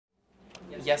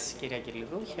Γεια σας κυρία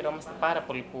Αγγελίδου, χαιρόμαστε πάρα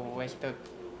πολύ που έχετε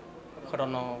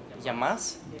χρόνο για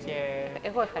μας και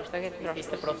εγώ ευχαριστώ για την πρόσκληση.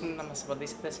 Είστε πρόθυμοι να μας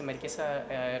απαντήσετε σε μερικές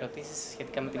ερωτήσεις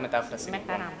σχετικά με τη μετάφραση. Με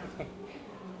χαρά μου.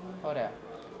 Ωραία.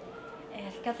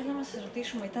 Αρχικά θέλω να σας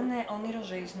ρωτήσουμε, ήταν όνειρο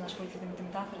ζωής να ασχοληθείτε με τη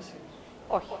μετάφραση?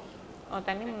 Όχι.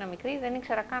 Όταν ήμουν μικρή δεν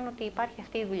ήξερα καν ότι υπάρχει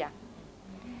αυτή η δουλειά.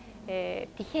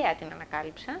 Τυχαία την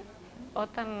ανακάλυψα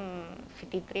όταν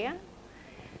φοιτήτρια,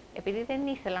 επειδή δεν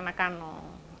ήθελα να κάνω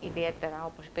ιδιαίτερα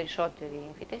όπως οι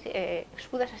περισσότεροι φοιτητές,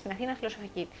 σπούδασα στην Αθήνα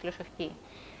τη φιλοσοφική.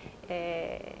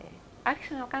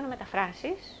 Άρχισα να κάνω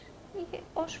μεταφράσεις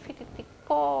ως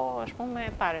φοιτητικό, ας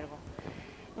πούμε, πάρεργο.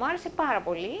 Μου άρεσε πάρα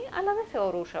πολύ, αλλά δεν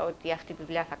θεωρούσα ότι αυτή τη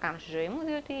δουλειά θα κάνω στη ζωή μου,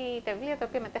 διότι τα βιβλία τα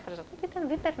οποία μετέφραζα τότε ήταν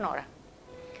διπερνόρα.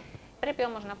 Πρέπει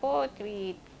όμως να πω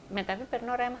ότι με τα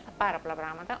διπερνόρα έμαθα πάρα πολλά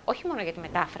πράγματα, όχι μόνο για τη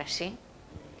μετάφραση,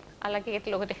 αλλά και για τη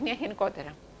λογοτεχνία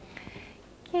γενικότερα.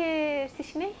 Και στη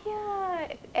συνέχεια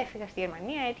έφυγα στη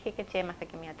Γερμανία, έτυχε και έτσι έμαθα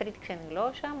και μια τρίτη ξένη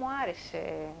γλώσσα. Μου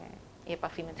άρεσε η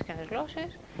επαφή με τις ξένες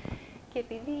γλώσσες και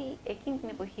επειδή εκείνη την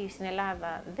εποχή στην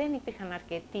Ελλάδα δεν υπήρχαν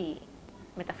αρκετοί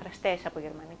μεταφραστές από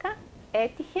γερμανικά,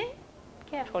 έτυχε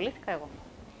και ασχολήθηκα εγώ.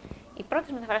 Οι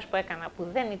πρώτες μεταφράσεις που έκανα που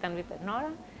δεν ήταν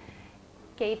διπερνόρα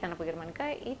και ήταν από γερμανικά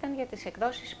ήταν για τις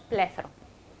εκδόσεις Πλέθρο.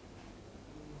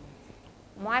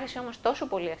 Μου άρεσε όμως τόσο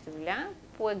πολύ αυτή τη δουλειά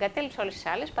που εγκατέλειψα όλες τις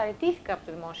άλλες, παραιτήθηκα από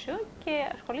το δημόσιο και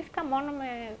ασχολήθηκα μόνο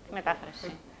με τη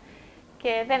μετάφραση.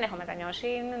 Και δεν έχω μετανιώσει,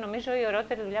 είναι νομίζω η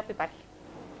ωραιότερη δουλειά που υπάρχει.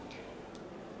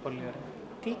 Πολύ ωραία.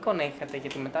 Τι εικόνα είχατε για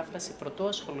τη μετάφραση πρωτού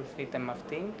ασχοληθείτε με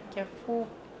αυτήν και αφού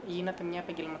γίνατε μια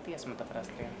επαγγελματίας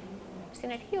μεταφράστρια?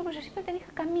 Στην αρχή, όπως σας είπα, δεν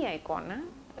είχα καμία εικόνα.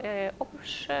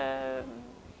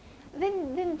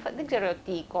 Δεν ξέρω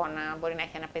τι εικόνα μπορεί να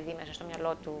έχει ένα παιδί μέσα στο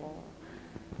μυαλό του.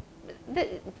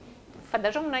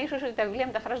 Φανταζόμουν ίσως ότι τα βιβλία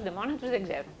μεταφράζονται μόνα τους, δεν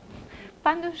ξέρω.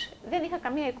 Πάντως δεν είχα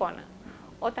καμία εικόνα.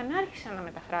 Όταν άρχισα να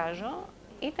μεταφράζω,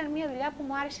 ήταν μια δουλειά που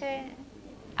μου άρεσε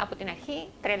από την αρχή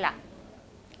τρελά.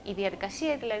 Η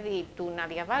διαδικασία δηλαδή του να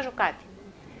διαβάζω κάτι,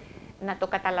 να το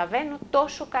καταλαβαίνω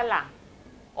τόσο καλά,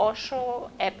 όσο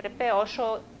έπρεπε,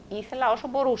 όσο ήθελα, όσο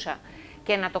μπορούσα.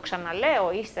 Και να το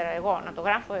ξαναλέω ύστερα εγώ, να το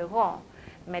γράφω εγώ,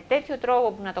 με τέτοιο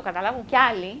τρόπο που να το καταλάβουν κι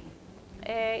άλλοι,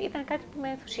 ήταν κάτι που με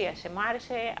ενθουσίασε. Μου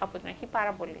άρεσε από την αρχή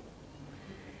πάρα πολύ.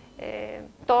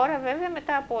 Τώρα βέβαια,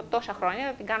 μετά από τόσα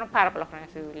χρόνια, την κάνω πάρα πολλά χρόνια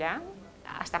αυτή τη δουλειά,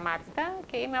 ασταμάτητα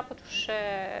και είμαι από τους,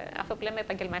 αυτό που λέμε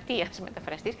επαγγελματίας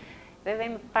μεταφραστής. Βέβαια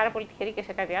είμαι πάρα πολύ τυχερή και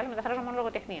σε κάτι άλλο, μεταφράζω μόνο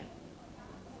λογοτεχνία.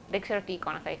 Δεν ξέρω τι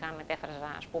εικόνα θα είχα αν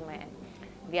μετέφραζα, ας πούμε,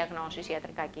 διαγνώσεις,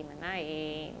 ιατρικά κείμενα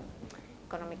ή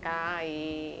οικονομικά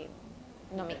ή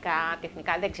νομικά,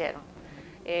 τεχνικά, δεν ξέρω.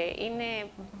 Είναι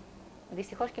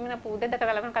δυστυχώς κείμενα που δεν τα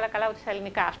καταλαβαίνω καλά ούτε στα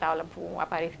ελληνικά αυτά όλα που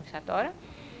απαρίθμησα τώρα.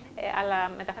 Αλλά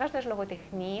μεταφράζοντας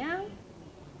λογοτεχνία,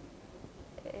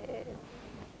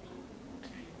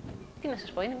 τι να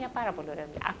σας πω, είναι μια πάρα πολύ ωραία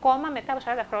δουλειά. Ακόμα μετά από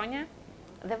 40 χρόνια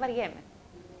δεν βαριέμαι.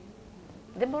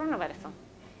 Δεν μπορώ να βαρεθώ.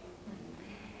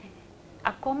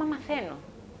 Ακόμα μαθαίνω.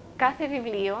 Κάθε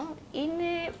βιβλίο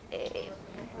είναι...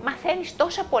 μαθαίνεις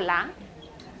τόσα πολλά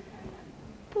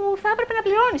που θα έπρεπε να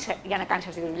πληρώνεις για να κάνεις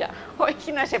αυτή τη δουλειά.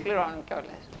 Όχι να σε πληρώνουν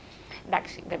κιόλας.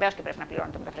 Εντάξει, βεβαίως και πρέπει να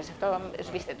πληρώνει το μεταφραστή, αυτό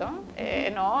σβήστε το.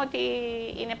 Εννοώ ότι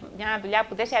είναι μια δουλειά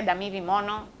που δεν σε ανταμείβει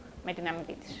μόνο με την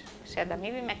αμοιβή της. Σε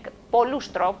ανταμείβει με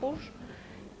πολλούς τρόπους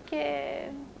και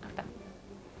αυτά.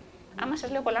 Άμα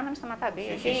σας λέω πολλά, να με σταματάτε.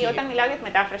 Γιατί όταν μιλάω για τη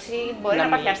μετάφραση, μπορεί να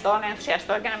παθιαστώ, να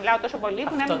ενθουσιαστώ και να μιλάω τόσο πολύ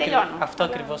που να μην τελειώνω. Αυτό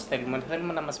ακριβώς θέλουμε.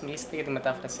 Θέλουμε να μας μιλήσετε για τη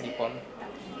μετάφραση, λοιπόν.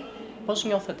 Πώς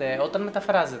νιώθετε όταν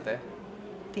μεταφράζετε?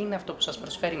 Τι είναι αυτό που σας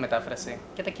προσφέρει η μετάφραση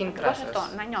και τα κίνητρά σας?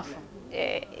 Αυτό, να νιώθω.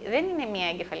 Δεν είναι μια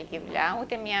εγκεφαλική δουλειά,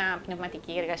 ούτε μια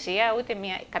πνευματική εργασία, ούτε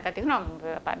μια, κατά τη γνώμη μου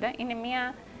βέβαια πάντα, είναι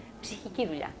μια ψυχική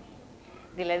δουλειά.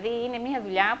 Δηλαδή είναι μια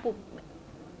δουλειά που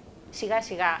σιγά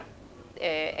σιγά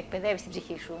εκπαιδεύεις την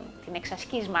ψυχή σου, την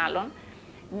εξασκείς μάλλον,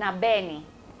 να μπαίνει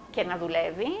και να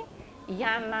δουλεύει για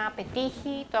να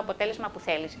πετύχει το αποτέλεσμα που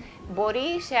θέλεις.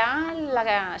 Μπορεί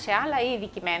σε άλλα είδη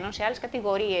κειμένων, σε άλλες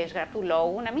κατηγορίες γραπτού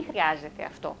λόγου, να μην χρειάζεται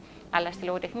αυτό. Αλλά στη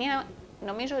λογοτεχνία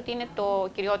νομίζω ότι είναι το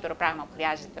κυριότερο πράγμα που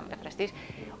χρειάζεται ο μεταφραστής.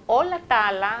 Όλα τα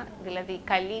άλλα, δηλαδή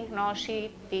καλή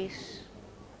γνώση της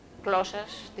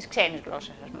γλώσσας, της ξένης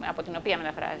γλώσσας, ας πούμε, από την οποία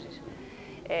μεταφράζεις.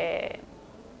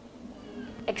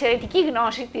 Εξαιρετική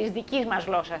γνώση της δικής μας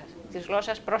γλώσσας, της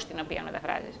γλώσσας προς την οποία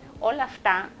μεταφράζεις. Όλα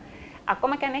αυτά,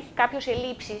 ακόμα και αν έχει κάποιος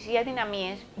ελλείψεις ή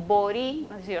αδυναμίες, μπορεί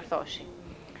να τις διορθώσει.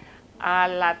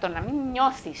 Αλλά το να μην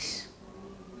νιώθεις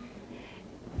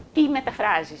τι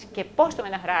μεταφράζεις και πώς το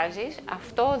μεταφράζεις,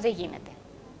 αυτό δεν γίνεται.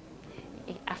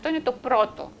 Αυτό είναι το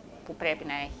πρώτο που πρέπει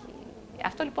να έχει.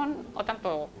 Αυτό λοιπόν, όταν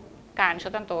το κάνεις,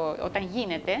 όταν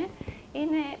γίνεται,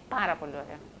 είναι πάρα πολύ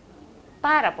ωραίο.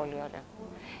 Πάρα πολύ ωραίο.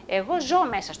 Εγώ ζω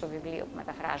μέσα στο βιβλίο που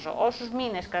μεταφράζω. Όσους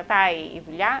μήνες κρατάει η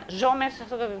δουλειά, ζω μέσα σε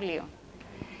αυτό το βιβλίο.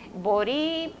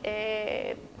 Μπορεί,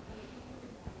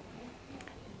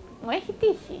 μου έχει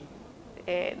τύχει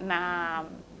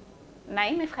να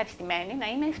είμαι ευχαριστημένη, να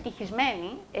είμαι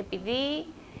ευτυχισμένη, επειδή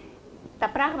τα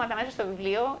πράγματα μέσα στο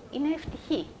βιβλίο είναι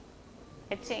ευτυχή.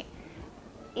 Έτσι.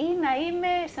 Ή να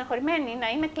είμαι στεναχωρημένη, να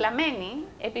είμαι κλαμμένη,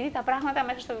 επειδή τα πράγματα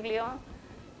μέσα στο βιβλίο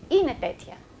είναι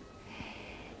τέτοια.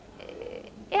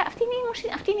 Αυτή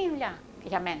είναι η δουλειά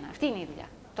για μένα, αυτή είναι η δουλειά.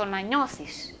 Το να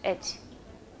νιώθεις έτσι.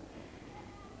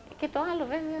 Και το άλλο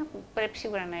βέβαια που πρέπει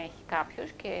σίγουρα να έχει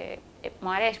κάποιος και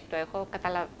μου αρέσει που το έχω,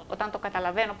 όταν το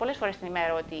καταλαβαίνω πολλές φορές την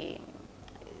ημέρα ότι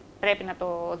πρέπει να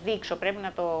το δείξω, πρέπει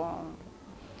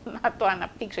να το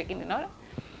αναπτύξω εκείνη την ώρα,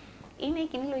 είναι η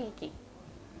κοινή λογική.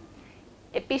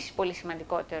 Επίσης πολύ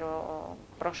σημαντικότερο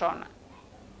προσώνα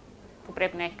που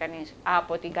πρέπει να έχει κανείς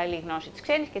από την καλή γνώση της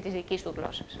ξένης και της δικής του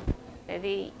γλώσσας.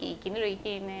 Δηλαδή η κοινή λογική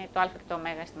είναι το α και το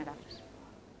ω στη μετάφραση.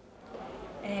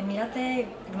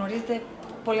 Γνωρίζετε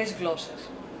πολλές γλώσσες.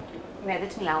 Ναι, δεν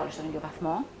τις μιλάω όλες στον ίδιο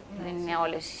βαθμό. Δεν είναι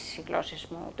όλες οι γλώσσες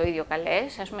μου το ίδιο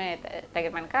καλές. Ας πούμε,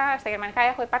 στα γερμανικά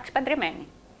έχω υπάρξει παντρεμένη.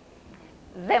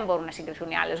 Δεν μπορούν να συγκριθούν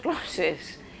οι άλλες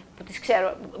γλώσσες που τις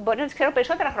ξέρω. Μπορεί να τις ξέρω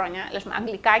περισσότερα χρόνια.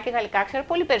 Αγγλικά και γαλλικά ξέρω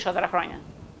πολύ περισσότερα χρόνια.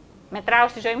 Μετράω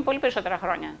στη ζωή μου πολύ περισσότερα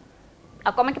χρόνια.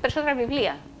 Ακόμα και περισσότερα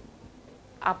βιβλία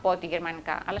από ότι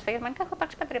γερμανικά. Αλλά στα γερμανικά έχω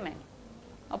υπάρξει παντρεμένη.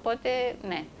 Οπότε,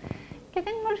 ναι. Και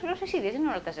δεν είναι όλες οι γλώσσες ίδιες, δεν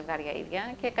είναι όλα τα ζευγάρια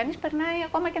ίδια. Και κανείς περνάει,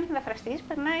 ακόμα και ένας μεταφραστής,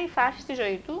 περνάει φάσεις στη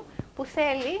ζωή του που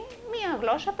θέλει μία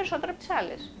γλώσσα περισσότερο από τις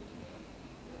άλλες.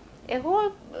 Εγώ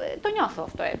το νιώθω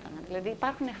αυτό έντονα. Δηλαδή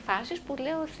υπάρχουν φάσεις που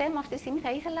λέω, Θεέ μου, αυτή τη στιγμή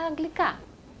θα ήθελα αγγλικά.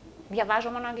 Διαβάζω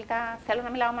μόνο αγγλικά, θέλω να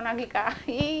μιλάω μόνο αγγλικά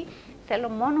ή θέλω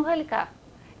μόνο γαλλικά.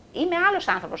 Είμαι άλλος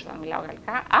άνθρωπος όταν μιλάω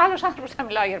γαλλικά, άλλος άνθρωπος όταν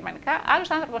μιλάω γερμανικά,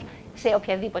 άλλος άνθρωπος σε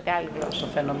οποιαδήποτε άλλη γλώσσα.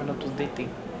 Το φαινόμενο του δίτη.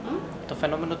 Το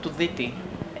φαινόμενο του δίτη.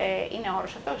 Είναι ο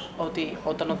όρος αυτός. Ότι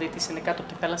όταν ο δίτης είναι κάτω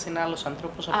από τη θάλασσα είναι άλλος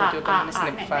άνθρωπος από ότι όταν είναι στην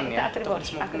επιφάνεια.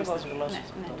 Ακριβώς. Ναι.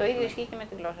 Το ίδιο ισχύει και με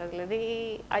τη γλώσσα. Δηλαδή,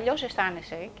 αλλιώς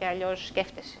αισθάνεσαι και αλλιώς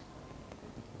σκέφτεσαι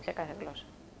σε κάθε γλώσσα.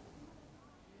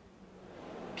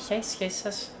 Ποια είναι η σχέση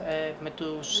σας με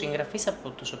τους συγγραφείς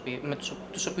με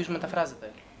τους οποίους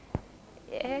μεταφράζετε?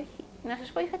 Να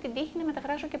σας πω, είχα την τύχη να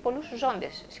μεταφράσω και πολλούς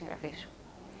ζώντες συγγραφείς.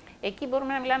 Εκεί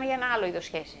μπορούμε να μιλάμε για ένα άλλο είδος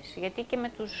σχέσης. Γιατί και με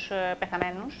τους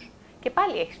πεθαμένους και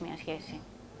πάλι έχεις μια σχέση.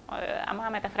 Άμα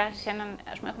μεταφράσεις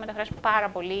ας πούμε, έχω μεταφράσει πάρα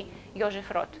πολύ Ιόζεφ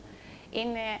Ροτ.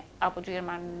 Είναι από τους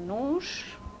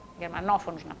Γερμανούς,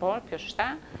 γερμανόφωνους να πω πιο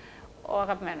σωστά, ο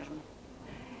αγαπημένος μου.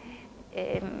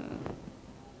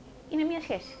 Είναι μια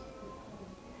σχέση.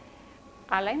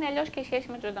 Αλλά είναι αλλιώς και η σχέση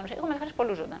με τους ζωντανούς. Έχω μεταφράσει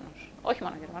πολλούς ζωντανούς. Όχι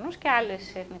μόνο Γερμανούς και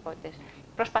άλλες εθνικότητες.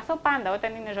 Προσπαθώ πάντα,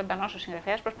 όταν είναι ζωντανός ο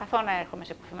συγγραφέας, προσπαθώ να έρχομαι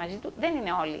σε επαφή μαζί του. Δεν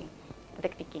είναι όλοι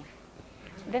δεκτικοί.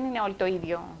 Δεν είναι όλοι το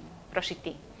ίδιο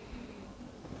προσιτοί.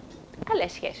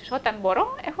 Καλές σχέσεις. Όταν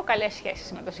μπορώ, έχω καλές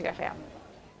σχέσεις με τον συγγραφέα μου.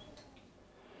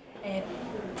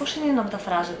 Πώς είναι να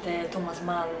μεταφράζετε το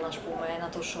Μαθμάν, ας πούμε, ένα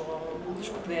τόσο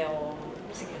σπουδαίο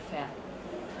συγγραφέα?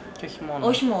 Και όχι μόνο.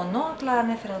 Όχι μόνο, απλά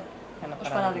ανέφερα ως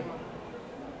παράδειγμα.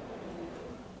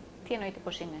 Τι εννοείται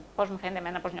πώς είναι? Πώς μου φαίνεται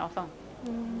εμένα, πώς νιώθω?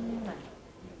 Ναι.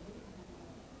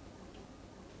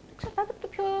 Εξαρτάται από το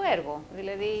ποιο έργο.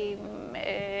 Δηλαδή,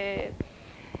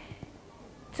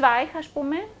 Τσβάιχ, ας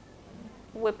πούμε,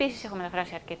 που επίσης έχω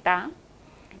μεταφράσει αρκετά,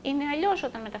 είναι αλλιώς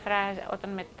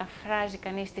όταν μεταφράζει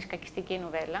κανείς τη σκακιστική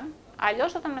νουβέλα,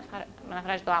 αλλιώς όταν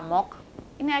μεταφράζει το αμόκ,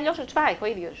 είναι αλλιώς ο Τσβάιχ ο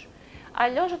ίδιος.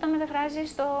 Αλλιώς όταν μεταφράζει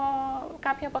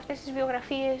κάποια από αυτές τις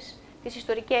βιογραφίες, τις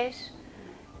ιστορικές,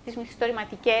 τις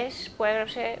μυθιστορηματικές που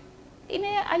έγραψε, είναι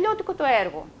αλλιώτικο το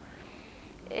έργο.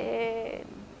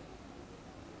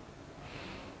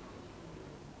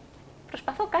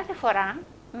 Προσπαθώ κάθε φορά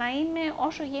να είμαι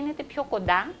όσο γίνεται πιο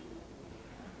κοντά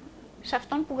σε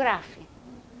αυτόν που γράφει.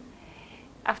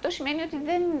 Αυτό σημαίνει ότι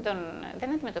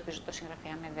δεν αντιμετωπίζω το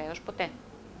συγγραφέα με δέος ποτέ.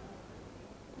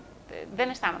 Δεν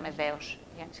αισθάνομαι δέος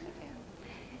για ένα συγγραφέα.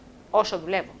 Όσο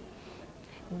δουλεύω.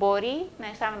 Μπορεί να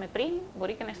αισθάνομαι πριν,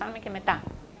 μπορεί και να αισθάνομαι και μετά.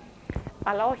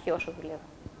 Αλλά όχι όσο δουλεύω.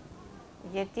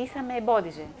 Γιατί θα με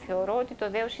εμπόδιζε. Θεωρώ ότι το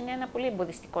δέος είναι ένα πολύ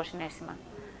εμποδιστικό συναίσθημα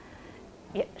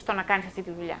στο να κάνεις αυτή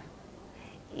τη δουλειά.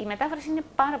 Η μετάφραση είναι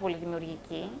πάρα πολύ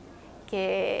δημιουργική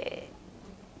και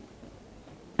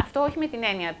αυτό όχι με την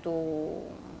έννοια του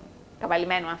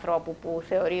καβαλημένου ανθρώπου που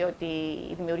θεωρεί ότι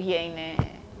η δημιουργία είναι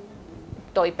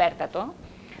το υπέρτατο,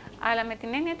 αλλά με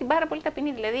την έννοια την πάρα πολύ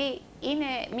ταπεινή. Δηλαδή, είναι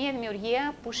μια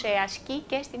δημιουργία που σε ασκεί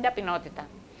και στην ταπεινότητα.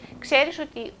 Ξέρεις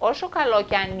ότι όσο καλό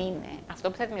και αν είναι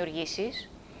αυτό που θα δημιουργήσεις,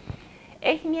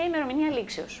 έχει μια ημερομηνία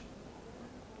λήξεως.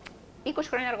 20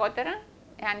 χρόνια αργότερα,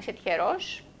 εάν είσαι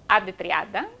τυχερός, άντε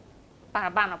 30,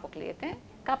 παραπάνω αποκλείεται,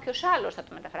 κάποιος άλλος θα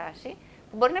το μεταφράσει,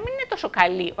 που μπορεί να μην είναι τόσο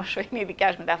καλή όσο είναι η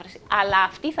δικιά σου μετάφραση, αλλά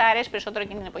αυτή θα αρέσει περισσότερο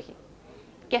εκείνη την εποχή.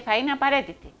 Και θα είναι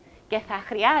απαραίτητη. Και θα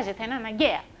χρειάζεται, θα είναι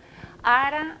αναγκαία.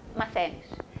 Άρα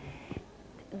μαθαίνεις.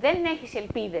 Δεν έχεις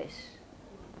ελπίδες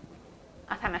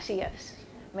αθανασίας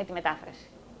με τη μετάφραση.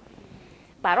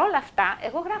 Παρόλα αυτά,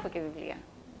 εγώ γράφω και βιβλία.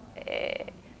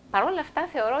 Παρόλα αυτά,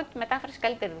 θεωρώ ότι η μετάφραση είναι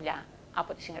καλύτερη δουλειά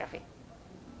από τη συγγραφή.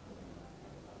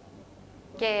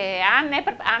 Και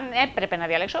αν έπρεπε να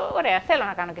διαλέξω, ωραία, θέλω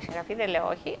να κάνω και συγγραφή, δεν λέω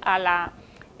όχι, αλλά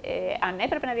αν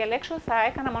έπρεπε να διαλέξω, θα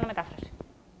έκανα μόνο μετάφραση.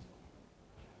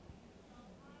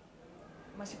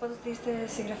 Μας είπατε ότι είστε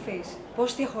συγγραφείς.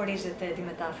 Πώς διαχωρίζετε τη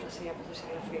μετάφραση από τη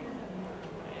συγγραφή?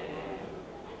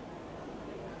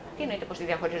 Τι εννοείται πώς τη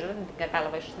διαχωρίζω, δεν την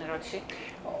κατάλαβα ίσως την ερώτηση.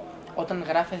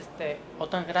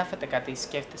 Όταν γράφετε κάτι,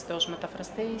 σκέφτεστε ως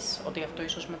μεταφραστής, ότι αυτό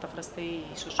ίσως μεταφραστεί,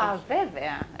 ίσως όχι?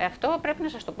 Βέβαια. Αυτό πρέπει να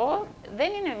σας το πω,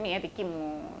 δεν είναι μια δική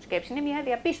μου σκέψη, είναι μια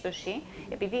διαπίστωση,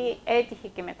 επειδή έτυχε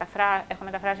και έχω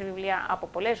μεταφράσει βιβλία από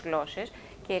πολλές γλώσσες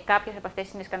και κάποιες από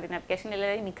αυτές είναι σκανδιναβικές, είναι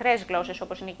δηλαδή μικρές γλώσσες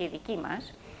όπως είναι και η δική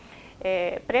μας.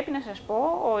 Πρέπει να σας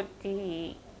πω ότι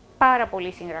πάρα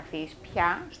πολλοί συγγραφείς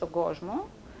πια στον κόσμο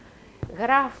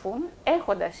γράφουν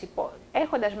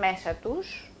έχοντας μέσα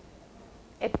τους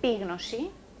επίγνωση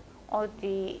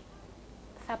ότι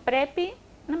θα πρέπει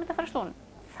να μεταφραστούν.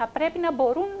 Θα πρέπει να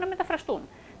μπορούν να μεταφραστούν.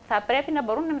 Θα πρέπει να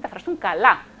μπορούν να μεταφραστούν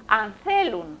καλά. Αν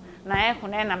θέλουν να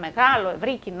έχουν ένα μεγάλο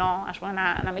ευρύ κοινό, ας πούμε,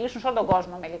 να μιλήσουν σε όλο τον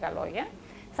κόσμο με λίγα λόγια,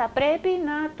 θα πρέπει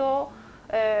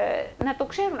να το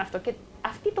ξέρουν αυτό. Και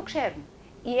αυτοί το ξέρουν.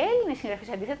 Οι Έλληνες συγγραφείς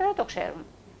αντίθετα δεν το ξέρουν.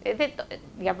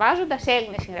 Διαβάζοντας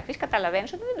Έλληνες συγγραφείς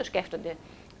καταλαβαίνεις ότι δεν το σκέφτονται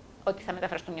ότι θα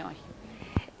μεταφραστούν ή όχι.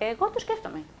 Εγώ το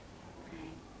σκέφτομαι.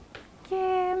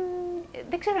 Και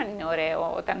δεν ξέρω αν είναι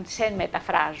ωραίο όταν σε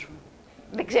μεταφράζουν.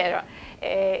 Δεν ξέρω.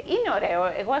 Είναι ωραίο.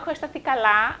 Εγώ έχω αισθανθεί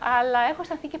καλά, αλλά έχω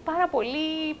αισθανθεί και πάρα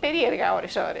πολύ περίεργα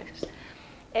ώρες-ώρες.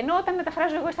 Ενώ όταν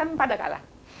μεταφράζω εγώ αισθάνομαι πάντα καλά.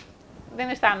 Δεν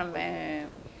αισθάνομαι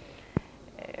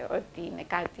ότι είναι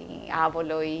κάτι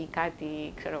άβολο ή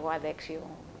κάτι, ξέρω εγώ, αδέξιο.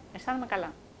 Αισθάνομαι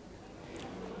καλά.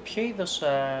 Ποιο είδος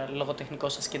λογοτεχνικό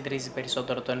σας κεντρίζει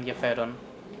περισσότερο το ενδιαφέρον?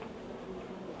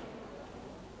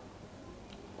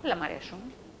 Όλα μ' αρέσουν.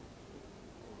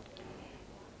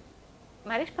 Μ'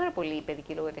 αρέσει πάρα πολύ η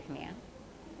παιδική λογοτεχνία.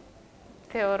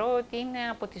 Θεωρώ ότι είναι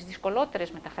από τις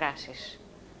δυσκολότερες μεταφράσεις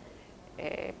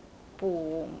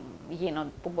που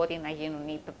μπορεί να γίνουν.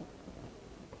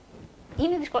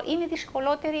 Είναι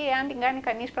δυσκολότερη εάν την κάνει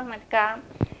κανείς πραγματικά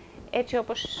έτσι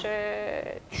όπως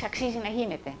της αξίζει να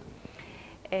γίνεται.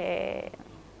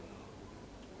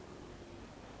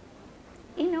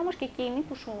 Είναι όμως και εκείνη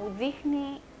που σου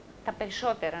δείχνει τα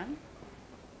περισσότερα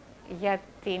για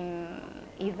την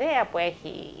ιδέα που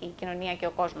έχει η κοινωνία και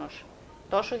ο κόσμος,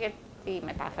 τόσο για τη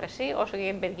μετάφραση, όσο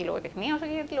για την παιδική λογοτεχνία, όσο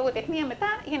και για τη λογοτεχνία μετά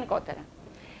γενικότερα.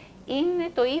 Είναι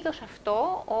το είδος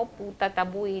αυτό όπου τα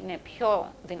ταμπού είναι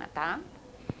πιο δυνατά,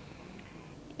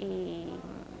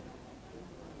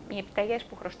 οι επιταγές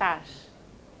που χρωστάς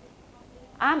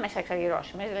άμεσα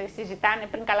εξαργυρώσιμες, δηλαδή στις ζητάνε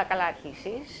πριν καλά-καλά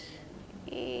αρχίσεις,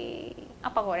 οι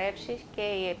απαγορεύσεις και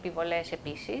οι επιβολές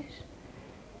επίσης.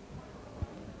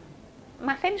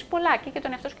 Μαθαίνεις πολλά και για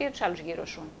τον εαυτό σου και για τους άλλους γύρω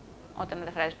σου, όταν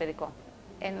μεταφράζεις παιδικό.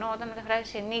 Ενώ όταν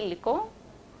μεταφράζεις ενήλικο,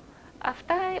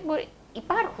 αυτά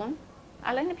υπάρχουν,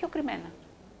 αλλά είναι πιο κρυμμένα.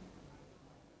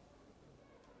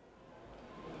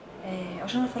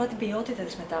 Όσον αφορά την ποιότητα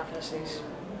της μετάφρασης,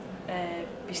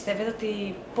 πιστεύετε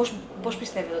ότι, πώς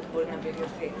πιστεύετε ότι μπορεί να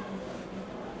βελτιωθεί?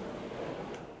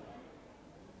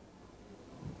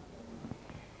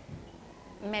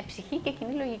 Με ψυχή και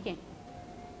κοινή λογική.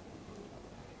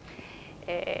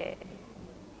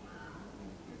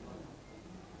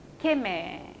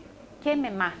 Και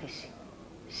με μάθηση,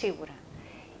 σίγουρα.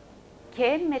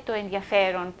 Και με το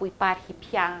ενδιαφέρον που υπάρχει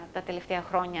πια τα τελευταία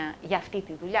χρόνια για αυτή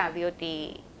τη δουλειά,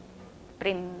 διότι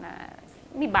πριν,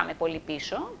 μην πάμε πολύ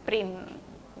πίσω, πριν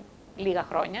λίγα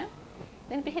χρόνια,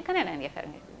 δεν υπήρχε κανένα ενδιαφέρον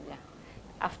για αυτή τη δουλειά.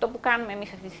 Αυτό που κάνουμε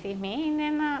εμείς αυτή τη στιγμή είναι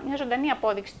μια ζωντανή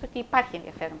απόδειξη του ότι υπάρχει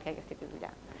ενδιαφέρον πια για αυτή τη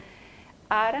δουλειά.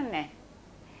 Άρα ναι.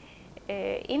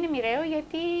 Είναι μοιραίο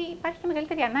γιατί υπάρχει και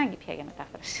μεγαλύτερη ανάγκη πια για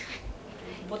μετάφραση.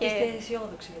 Οπότε είστε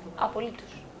αισιόδοξοι για το μέλλον?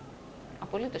 Απολύτως.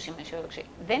 Απολύτως είμαι αισιόδοξη.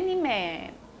 Δεν είμαι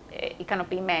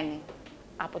ικανοποιημένη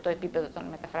από το επίπεδο των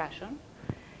μεταφράσεων.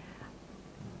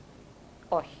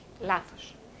 Όχι,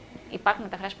 λάθος. Υπάρχουν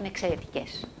μεταφράσεις που είναι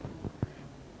εξαιρετικές.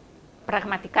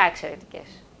 Πραγματικά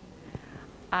εξαιρετικές.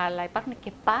 Αλλά υπάρχουν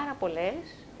και πάρα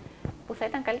πολλές που θα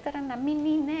ήταν καλύτερα να μην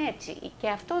είναι έτσι. Και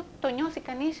αυτό το νιώθει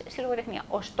κανείς στη λογοτεχνία.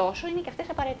 Ωστόσο, είναι και αυτές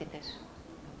απαραίτητες.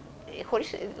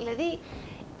 Δηλαδή,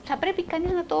 θα πρέπει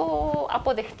κανείς να το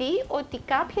αποδεχτεί ότι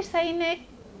κάποιες θα είναι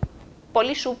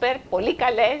πολύ σούπερ, πολύ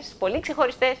καλές, πολύ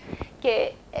ξεχωριστές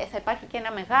και θα υπάρχει και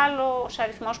ένα μεγάλος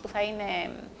αριθμός που θα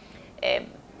είναι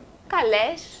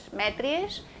καλές,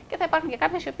 μέτριες και θα υπάρχουν και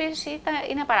κάποιες οι οποίες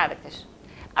είναι απαράδεκτες.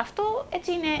 Αυτό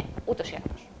έτσι είναι ούτως ή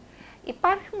άλλως.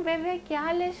 Υπάρχουν βέβαια και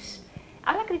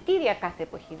άλλα κριτήρια κάθε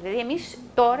εποχή. Δηλαδή εμείς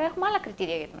τώρα έχουμε άλλα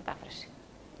κριτήρια για τη μετάφραση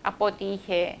από ό,τι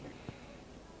είχε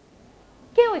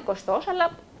και ο 20ος,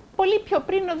 αλλά πολύ πιο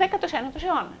πριν ο 19ος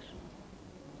αιώνας.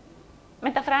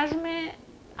 Μεταφράζουμε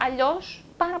αλλιώς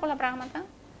πάρα πολλά πράγματα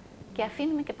και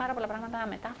αφήνουμε και πάρα πολλά πράγματα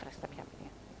αμετάφραστα πια.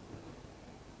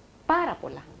 Πάρα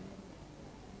πολλά.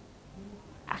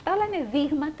 Αυτά όλα είναι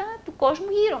δείγματα του κόσμου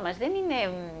γύρω μας. Δεν είναι,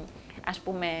 ας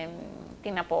πούμε,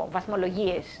 τι να πω,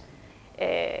 βαθμολογίες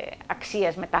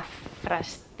αξίας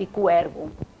μεταφραστικού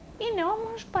έργου. Είναι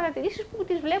όμως παρατηρήσεις που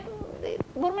τις βλέπουμε,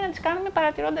 μπορούμε να τις κάνουμε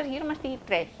παρατηρώντας γύρω μας τι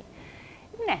τρέχει.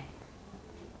 Ναι.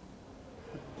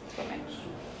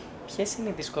 Ποιες είναι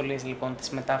οι δυσκολίες λοιπόν της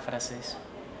μετάφρασης?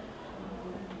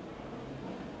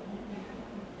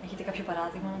 Έχετε κάποιο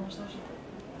παράδειγμα να μας δώσετε?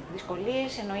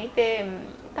 Δυσκολίες εννοείται,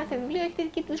 κάθε βιβλίο έχει τη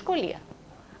δική του δυσκολία.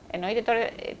 Εννοείται τώρα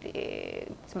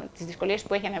τις δυσκολίες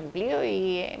που έχει ένα βιβλίο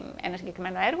ή ένα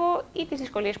συγκεκριμένο έργο ή τις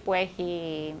δυσκολίες που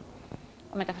έχει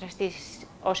ο μεταφραστής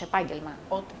ως επάγγελμα.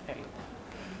 Ό,τι θέλετε.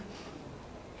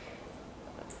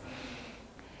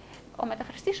 Ο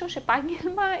μεταφραστής ως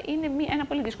επάγγελμα είναι ένα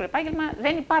πολύ δύσκολο επάγγελμα.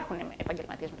 Δεν υπάρχουν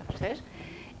επαγγελματίες μεταφραστές.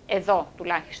 Εδώ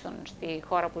τουλάχιστον στη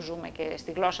χώρα που ζούμε και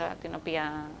στη γλώσσα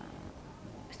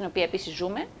στην οποία επίσης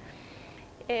ζούμε.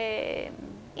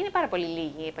 Είναι πάρα πολύ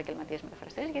λίγοι οι επαγγελματίες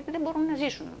μεταφραστές γιατί δεν μπορούν να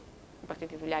ζήσουν από αυτή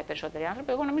τη δουλειά οι περισσότεροι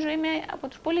άνθρωποι. Εγώ νομίζω είμαι από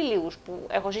τους πολύ λίγους που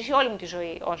έχω ζήσει όλη μου τη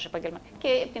ζωή ως επαγγελματία.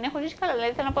 Και την έχω ζήσει καλά,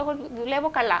 δηλαδή θέλω να πω, δουλεύω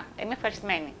καλά, είμαι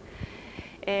ευχαριστημένη.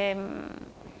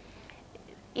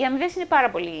 Οι αμοιβές είναι πάρα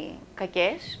πολύ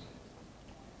κακές,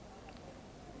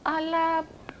 αλλά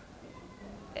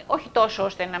όχι τόσο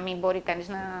ώστε να μην μπορεί κανείς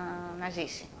να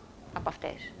ζήσει από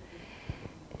αυτές.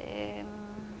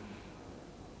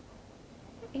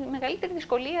 Η μεγαλύτερη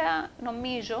δυσκολία,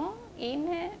 νομίζω,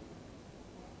 είναι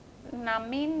να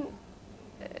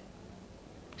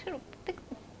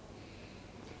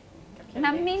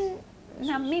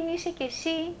μην είσαι κι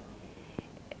εσύ,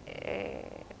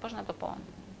 πώς να το πω,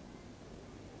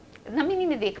 να μην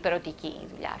είναι διεκπερωτική η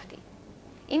δουλειά αυτή.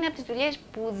 Είναι από τις δουλειές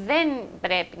που δεν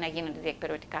πρέπει να γίνονται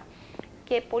διεκπερωτικά.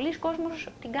 Και πολλοί κόσμος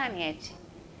την κάνει έτσι.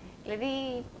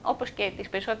 Δηλαδή, όπως και τις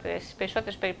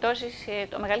περισσότερες περιπτώσεις,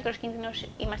 ο μεγαλύτερος κίνδυνος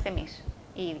είμαστε εμείς,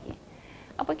 οι ίδιοι.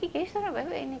 Από εκεί και ύστερα,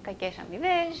 βέβαια, είναι οι κακές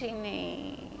αμοιβές, είναι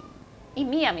οι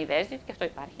μη αμοιβές, διότι και αυτό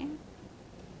υπάρχει.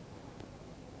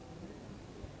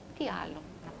 Τι άλλο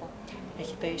να πω.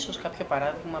 Έχετε ίσως κάποιο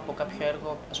παράδειγμα από κάποιο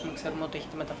έργο, ας πούμε, ξέρουμε ότι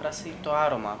έχετε μεταφράσει το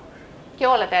άρωμα. Και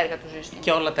όλα τα έργα του Ζήσκιν.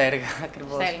 Και όλα τα έργα,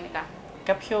 ακριβώς. Στα ελληνικά.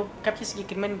 Κάποια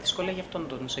συγκεκριμένη δυσκολία για αυτόν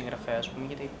τον συγγραφέα, ας πούμε,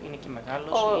 γιατί είναι και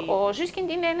μεγάλος. Ο Ζήσκιν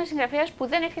είναι ένας συγγραφέας που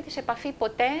δεν έρχεται σε επαφή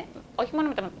ποτέ, όχι μόνο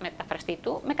με τον μεταφραστή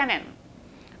του, με κανέναν.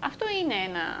 Αυτό είναι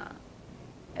ένα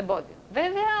εμπόδιο.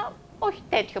 Βέβαια, όχι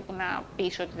τέτοιο που να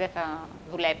πεις ότι δεν θα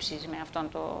δουλέψεις με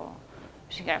αυτόν τον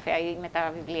συγγραφέα ή με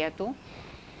τα βιβλία του.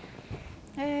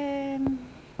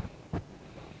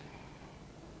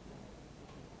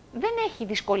 Δεν έχει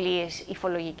δυσκολίες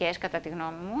υφολογικές, κατά τη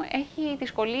γνώμη μου, έχει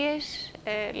δυσκολίες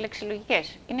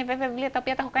λεξιλογικές. Είναι βέβαια βιβλία τα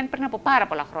οποία τα έχω κάνει πριν από πάρα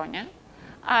πολλά χρόνια,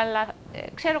 αλλά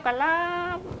ξέρω καλά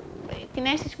την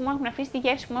αίσθηση που μου έχουν αφήσει, τη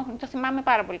γεύση που μου έχουν, το θυμάμαι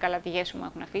πάρα πολύ καλά τη γεύση που μου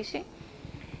έχουν αφήσει.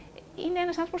 Είναι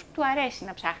ένας άνθρωπος που του αρέσει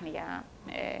να ψάχνει για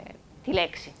τη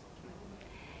λέξη.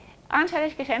 Αν σ'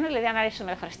 αρέσει και εσένα, δηλαδή αν αρέσει στο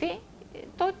μεταφραστή,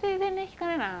 τότε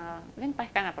δεν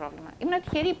υπάρχει κανένα πρόβλημα. Ήμουν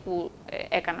τυχερή που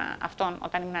έκανα αυτόν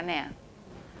όταν ήμουν νέα.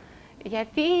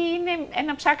 Γιατί είναι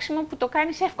ένα ψάξιμο που το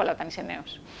κάνεις εύκολα όταν είσαι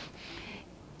νέος.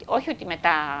 Όχι ότι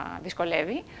μετά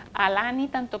δυσκολεύει, αλλά αν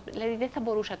ήταν δηλαδή δεν θα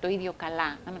μπορούσα το ίδιο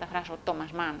καλά να μεταφράσω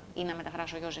Τόμας Μαν ή να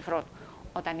μεταφράσω Γιώζεφ Ροτ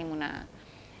όταν ήμουνα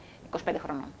 25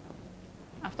 χρονών.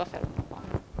 Αυτό θέλω να πω.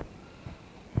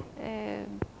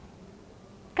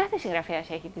 Κάθε συγγραφέας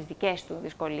έχει τις δικές του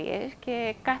δυσκολίες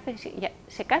και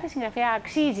σε κάθε συγγραφέα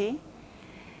αξίζει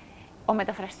ο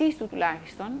μεταφραστής του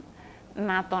τουλάχιστον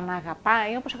να τον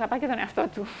αγαπάει όπως αγαπάει και τον εαυτό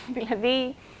του.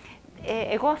 Δηλαδή,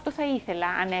 εγώ αυτό θα ήθελα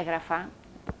αν έγραφα,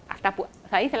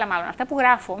 αυτά που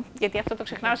γράφω, γιατί αυτό το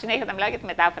ξεχνάω συνέχεια όταν μιλάω για τη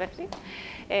μετάφραση,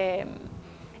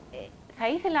 θα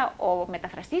ήθελα ο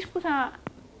μεταφραστής που θα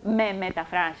με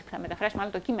μεταφράσει, που θα μεταφράσει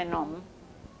μάλλον το κείμενό μου,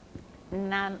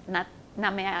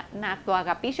 να το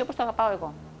αγαπήσει όπως το αγαπάω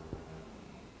εγώ.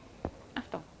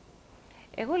 Αυτό.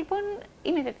 Εγώ λοιπόν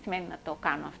είμαι διατεθειμένη να το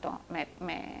κάνω αυτό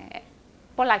με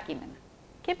πολλά κείμενα.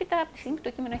 Και έπειτα από τη στιγμή που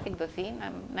το κείμενο έχει εκδοθεί,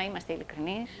 να είμαστε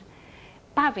ειλικρινείς,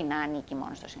 πάβει να ανήκει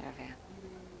μόνο στο συγγραφέα.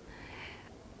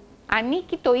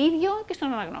 ανήκει το ίδιο και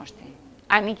στον αναγνώστη.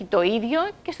 Ανήκει το ίδιο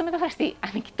και στο μεταφραστή.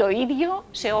 Ανήκει το ίδιο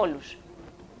σε όλους.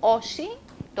 Όσοι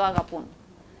το αγαπούν.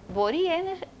 Μπορεί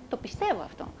ένας, το πιστεύω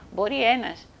αυτό, μπορεί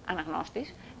ένας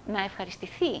αναγνώστης να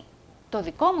ευχαριστηθεί το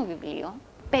δικό μου βιβλίο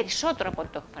περισσότερο από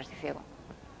ό,τι το έχω ευχαριστηθεί εγώ.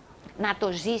 Να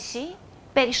το ζήσει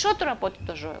περισσότερο από ό,τι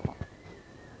το ζω εγώ.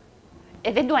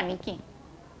 Δεν του ανήκει.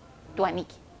 Του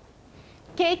ανήκει.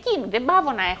 Και εκείνου δεν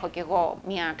πάβω να έχω κι εγώ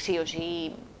μια αξίωση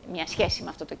ή μια σχέση με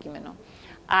αυτό το κείμενο.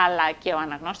 Αλλά και ο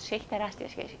αναγνώστης έχει τεράστια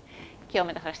σχέση. Και ο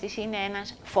μεταφραστής είναι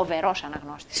ένας φοβερός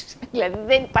αναγνώστης. Δηλαδή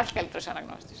δεν υπάρχει καλύτερος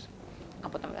αναγνώστης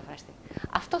από τον μεταφραστή.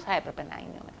 Αυτό θα έπρεπε να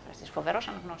είναι ο μεταφραστής, φοβερός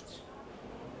αναγνώστης.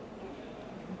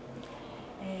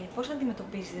 Πώς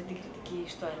αντιμετωπίζετε την κριτική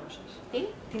στο έργο σας? Τι?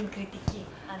 Την κριτική.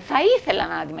 Θα ήθελα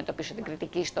να αντιμετωπίσω την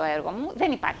κριτική στο έργο μου.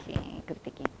 Δεν υπάρχει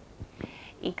κριτική.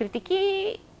 Η κριτική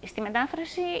στη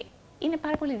μετάφραση είναι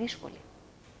πάρα πολύ δύσκολη.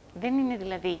 Δεν είναι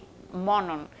δηλαδή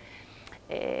μόνον,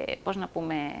 πώς να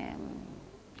πούμε,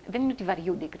 δεν είναι ότι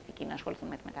βαριούνται οι κριτικοί να ασχοληθούν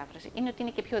με τη μετάφραση. Είναι ότι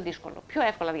είναι και πιο δύσκολο. Πιο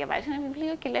εύκολα διαβάζεις ένα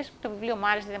βιβλίο και λες το βιβλίο μου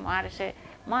άρεσε, δεν μου άρεσε.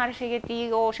 Μου άρεσε γιατί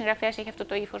ο συγγραφέας έχει αυτό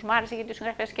το ύφος. Μου άρεσε γιατί ο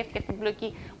συγγραφέας σκέφτηκε αυτή την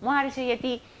πλοκή. Μου άρεσε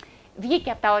γιατί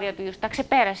βγήκε από τα όρια του ίδιου, τα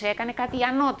ξεπέρασε, έκανε κάτι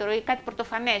ανώτερο ή κάτι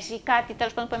πρωτοφανές ή κάτι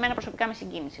τέλος πάντων που εμένα προσωπικά με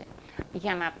συγκίνησε.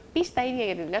 Για να πεις τα ίδια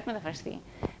για τη δουλειά του μεταφραστή,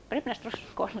 πρέπει να στρώσεις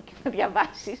τον κόσμο και να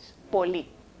διαβάσεις πολύ.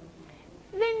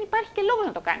 Δεν υπάρχει και λόγος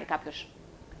να το κάνει κάποιος.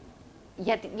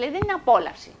 Γιατί δηλαδή, δεν είναι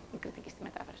απόλαυση η κριτική στη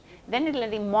μετάφραση. Δεν είναι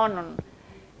δηλαδή μόνον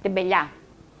τεμπελιά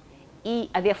ή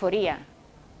αδιαφορία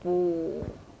που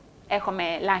έχουμε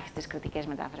ελάχιστες κριτικές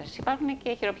μετάφρασης. Υπάρχουν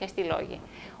και χειροπιαστοί λόγοι.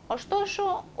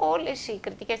 Ωστόσο, όλες οι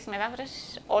κριτικές της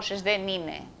μετάφρασης, όσες δεν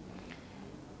είναι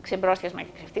ξεμπρόστιασμα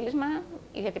και ξεφτύλισμα,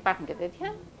 γιατί υπάρχουν και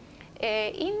τέτοια,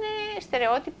 είναι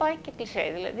στερεότυπα και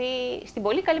κλισέ. Δηλαδή, στην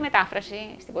πολύ καλή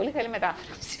μετάφραση,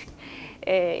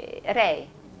 ρέει,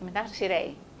 η μετάφραση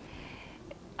ρέει.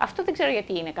 Αυτό δεν ξέρω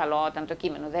γιατί είναι καλό όταν το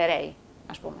κείμενο δεν ρέει,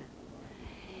 ας πούμε.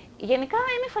 Γενικά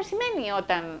είμαι ευχαριστημένη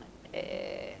όταν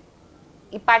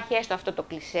υπάρχει έστω αυτό το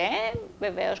κλισέ.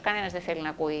 Βεβαίως, κανένας δεν θέλει να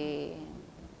ακούει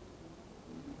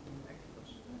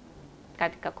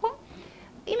κάτι κακό.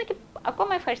 Είμαι και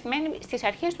ακόμα ευχαριστημένη, στις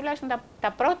αρχές τουλάχιστον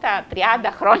τα πρώτα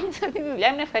 30 χρόνια σε αυτή τη δουλειά,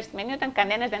 ήμουν ευχαριστημένη όταν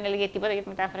κανένας δεν έλεγε τίποτα για τη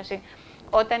μετάφραση,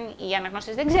 όταν οι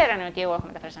αναγνώστες δεν ξέρανε ότι εγώ έχω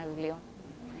μεταφράσει ένα βιβλίο.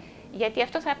 Γιατί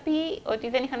αυτό θα πει ότι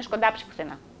δεν είχαν σκοντάψει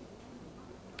πουθενά.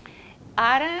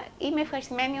 Άρα είμαι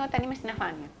ευχαριστημένη όταν είμαι στην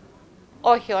αφάνεια.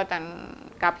 Όχι όταν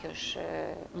κάποιος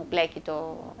μου πλέκει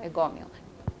το εγκόμιο.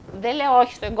 Δεν λέω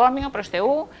όχι στο εγκόμιο, προς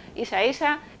Θεού,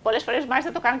 ίσα-ίσα. Πολλές φορές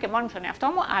μάλιστα το κάνω και μόνο μου στον εαυτό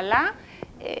μου, αλλά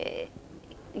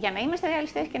για να είμαστε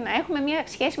ρεαλιστές και να έχουμε μια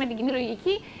σχέση με την κοινή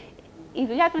λογική, η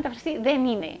δουλειά του μεταφραστή δεν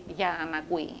είναι για να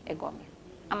ακούει εγκόμια.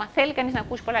 Αν θέλει κανείς να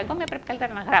ακούσει πολλά εγκόμια, πρέπει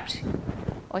καλύτερα να γράψει,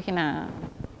 όχι να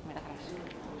μεταφράσει.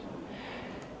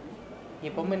 Η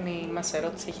επόμενη μας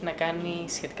ερώτηση έχει να κάνει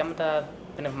σχετικά με τα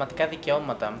πνευματικά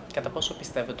δικαιώματα. Κατά πόσο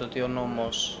πιστεύετε ότι ο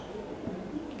νόμος...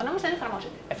 Ο νόμος δεν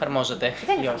εφαρμόζεται. Εφαρμόζεται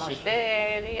δεν ή εφαρμόζεται.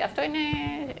 όχι? Αυτό είναι,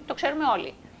 το ξέρουμε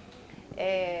όλοι.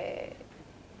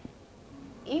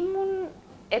 Ήμουν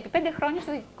επί 5 χρόνια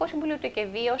στο Διοικητικό Συμβούλιο του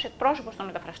ΕΚΕΒΙ ως εκπρόσωπος των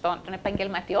μεταφραστών, των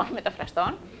επαγγελματιών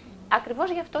μεταφραστών,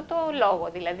 ακριβώς για αυτό το λόγο.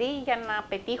 Δηλαδή για να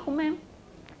πετύχουμε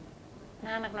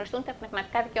να αναγνωριστούν τα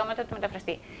πνευματικά δικαιώματα του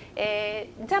μεταφραστή.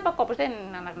 Τζάμπα κόπος, δεν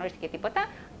αναγνωρίστηκε τίποτα.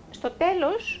 Στο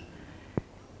τέλος,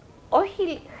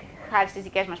 όχι χάρη στις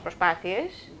δικές μας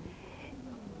προσπάθειες,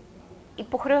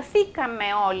 υποχρεωθήκαμε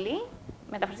όλοι,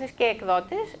 μεταφραστές και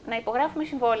εκδότες, να υπογράφουμε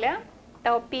συμβόλαια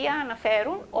τα οποία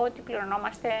αναφέρουν ότι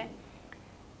πληρωνόμαστε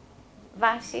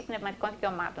βάσει πνευματικών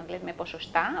δικαιωμάτων, δηλαδή με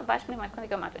ποσοστά βάσει πνευματικών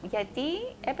δικαιωμάτων. Γιατί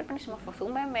έπρεπε να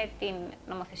συμμορφωθούμε με την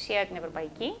νομοθεσία την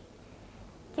ευρωπαϊκή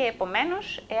και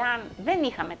επομένως, εάν δεν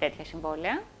είχαμε τέτοια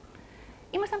συμβόλαια,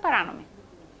 ήμασταν παράνομοι.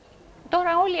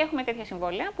 Τώρα όλοι έχουμε τέτοια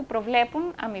συμβόλαια που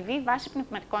προβλέπουν αμοιβή βάσει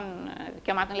πνευματικών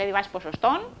δικαιωμάτων, δηλαδή βάσει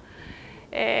ποσοστών.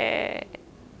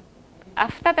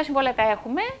 Αυτά τα συμβόλαια τα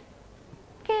έχουμε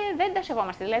και δεν τα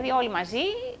σεβόμαστε. Δηλαδή όλοι μαζί,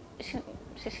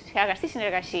 σε αγαστή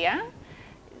συνεργασία,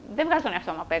 δεν βγάζω τον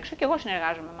εαυτό μου απ' έξω και εγώ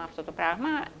συνεργάζομαι με αυτό το πράγμα.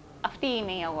 Αυτή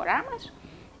είναι η αγορά μας.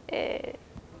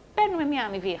 Παίρνουμε μια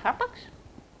αμοιβή χάπαξ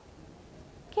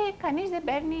και κανείς δεν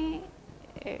παίρνει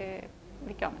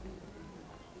δικαιώματα.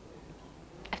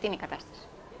 Αυτή είναι η κατάσταση.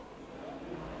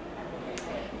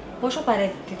 Πόσο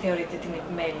απαραίτητη θεωρείτε την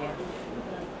επιμέλεια?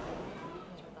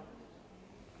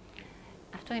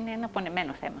 Αυτό είναι ένα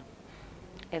πονεμένο θέμα.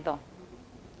 Εδώ.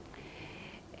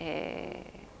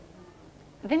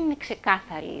 Δεν είναι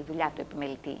ξεκάθαρη η δουλειά του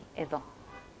επιμελητή εδώ.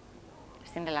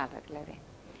 Στην Ελλάδα δηλαδή.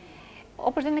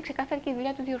 Όπως δεν είναι ξεκάθαρη και η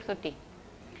δουλειά του διορθωτή.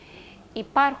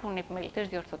 Υπάρχουν επιμελητές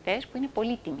διορθωτές που είναι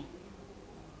πολύτιμοι.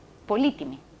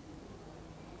 Πολύτιμοι.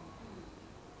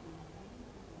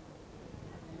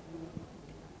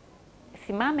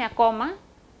 θυμάμαι ακόμα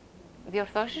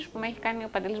διορθώσεις που με έχει κάνει ο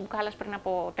Παντελής Μπουκάλας πριν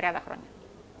από 30 χρόνια.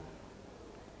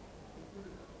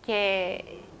 Και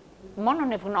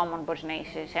μόνον ευγνώμων μπορείς να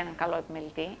είσαι σε έναν καλό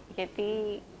επιμελητή, γιατί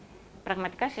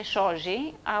πραγματικά σε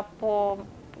σώζει από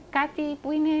κάτι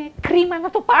που είναι κρίμα να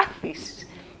το πάθεις.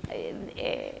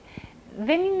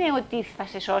 Δεν είναι ότι θα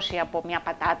σε σώσει από μια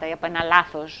πατάτα ή από ένα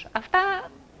λάθος.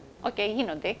 Αυτά,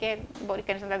 γίνονται και μπορεί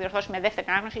κανείς να τα διορθώσει με δεύτερη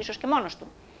ανάγνωση, ίσως και μόνος του.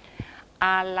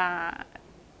 Αλλά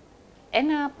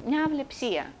μια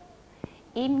αυλεψία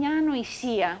ή μια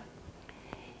ανοησία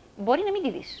μπορεί να μην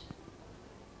τη δεις.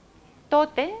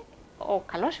 Τότε ο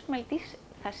καλός επιμελητής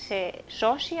θα σε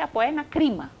σώσει από ένα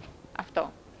κρίμα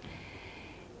αυτό.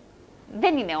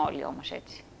 Δεν είναι όλοι όμως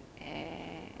έτσι.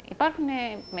 Υπάρχουν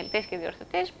επιμελητές και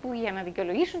διορθωτές που για να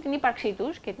δικαιολογήσουν την ύπαρξή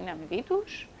τους και την αμοιβή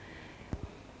τους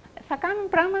θα κάνουν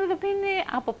πράγματα που είναι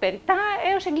από περιττά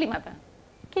έως εγκλήματα.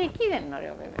 Και εκεί δεν είναι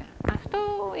ωραίο βέβαια. Αυτό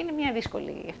είναι μια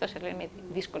δύσκολη, γι' αυτό σε λέω, μια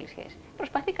δύσκολη σχέση.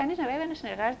 Προσπαθεί κανείς βέβαια να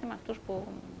συνεργάζεται με αυτούς που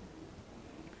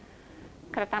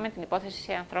κρατάμε την υπόθεση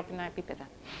σε ανθρώπινα επίπεδα.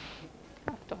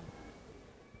 Αυτό.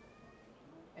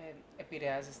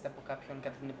 Επηρεάζεστε από κάποιον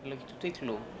κατά την επιλογή του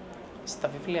τίτλου στα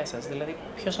βιβλία σας, δηλαδή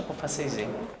ποιος αποφασίζει?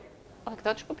 Ο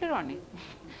εκδότης που πληρώνει.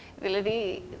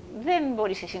 Δηλαδή δεν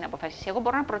μπορείς εσύ να αποφασίσεις. Εγώ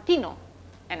μπορώ να προτείνω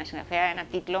ένα συγγραφέα, ένα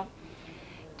τίτλο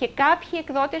και κάποιοι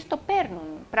εκδότες το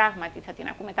παίρνουν. Πράγματι θα την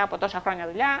ακούμε μετά από τόσα χρόνια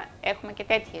δουλειά, έχουμε και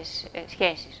τέτοιες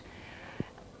σχέσεις.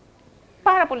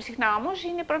 Πάρα πολύ συχνά όμως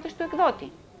είναι πρόταση του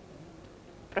εκδότη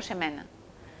προς εμένα.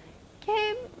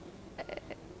 Και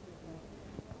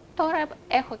τώρα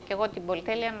έχω και εγώ την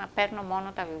πολυτέλεια να παίρνω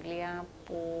μόνο τα βιβλία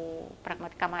που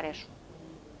πραγματικά μ' αρέσουν.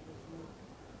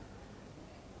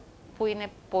 Που είναι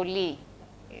πολύ,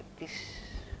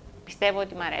 πιστεύω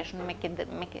ότι μ' αρέσουν,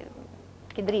 με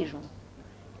κεντρίζουν.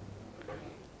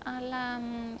 Αλλά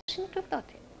είναι του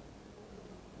εκδότη.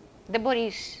 Δεν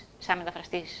μπορείς σαν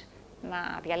μεταφραστής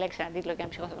να διαλέξεις έναν τίτλο και να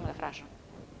ψυχώ θα το μεταφράσω.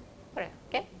 Ωραία.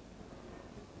 Και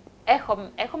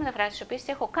έχω μεταφράσεις τις οποίες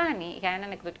τις έχω κάνει για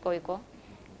έναν εκδοτικό οίκο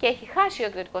και έχει χάσει ο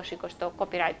εκδοτικός οίκος το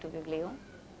copyright του βιβλίου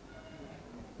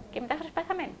και η μετάφραση πάει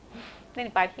χαμένη. Δεν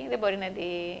υπάρχει, δεν μπορεί να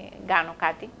την κάνω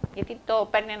κάτι, γιατί το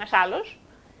παίρνει ένας άλλος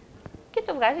και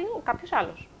το βγάζει κάποιος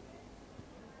άλλος.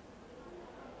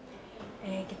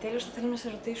 Και τέλος, θα θέλουμε να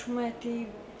σας ρωτήσουμε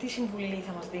τι συμβουλή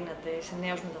θα μας δίνατε σε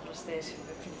νέους μεταφραστές,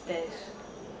 φοιτητές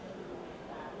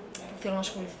που θέλουν να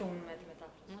ασχοληθούν με τη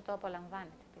μετάφραση? Να το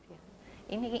απολαμβάνετε, παιδιά.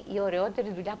 Είναι η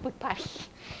ωραιότερη δουλειά που υπάρχει.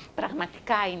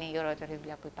 Πραγματικά είναι η ωραιότερη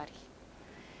δουλειά που υπάρχει.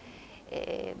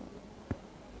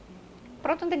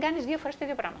 Πρώτον, δεν κάνεις 2 φορές το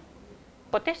ίδιο πράγμα.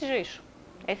 Ποτέ στη ζωή σου.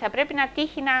 Θα πρέπει να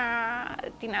τύχει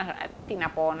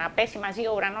να πέσει μαζί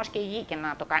ο ουρανός και η γη και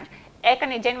να το κάνεις.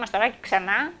 Έκανε η Τζέννη Μαστοράκη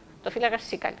ξανά το Φύλακα στη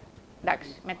Σίκαλη.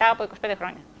 Εντάξει, μετά από 25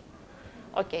 χρόνια.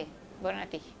 Οκ, μπορεί να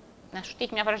τύχει. Να σου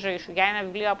τύχει μια φορά στη ζωή σου για ένα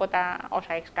βιβλίο από τα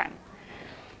όσα έχεις κάνει.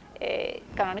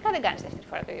 Κανονικά δεν κάνεις δεύτερη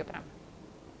φορά το ίδιο πράγμα.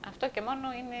 Αυτό και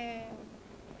μόνο είναι.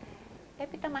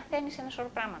 Έπειτα μαθαίνεις ένα σωρό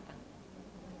πράγματα.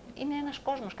 Είναι ένας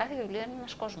κόσμος, κάθε βιβλίο είναι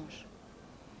ένας κόσμος.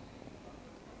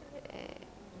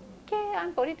 Και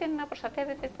αν μπορείτε να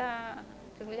προστατεύετε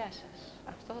τη δουλειά σας.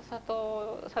 Αυτό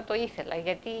θα το ήθελα,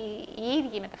 γιατί οι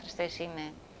ίδιοι μεταφραστές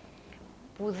είναι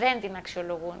που δεν την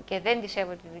αξιολογούν και δεν τη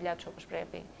σέβονται τη δουλειά τους όπως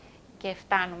πρέπει και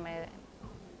φτάνουμε.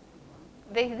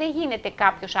 Δεν γίνεται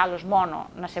κάποιος άλλος μόνο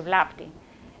να σε βλάπτει.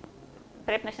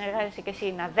 Πρέπει να συνεργάζεσαι και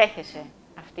εσύ, να δέχεσαι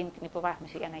αυτή την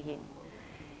υποβάθμιση για να γίνει.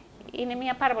 Είναι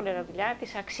μια πάρα πολύ ωραία δουλειά,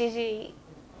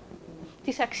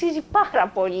 της αξίζει πάρα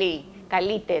πολύ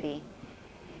καλύτερη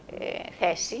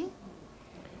θέση,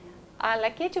 αλλά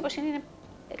και έτσι όπως είναι,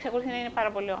 εξακολουθεί να είναι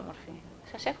πάρα πολύ όμορφη.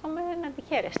 Σας εύχομαι να τη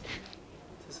χαίρεστε.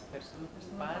 Σας ευχαριστούμε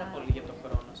πάρα πολύ για τον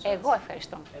χρόνο σας. Εγώ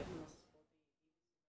ευχαριστώ.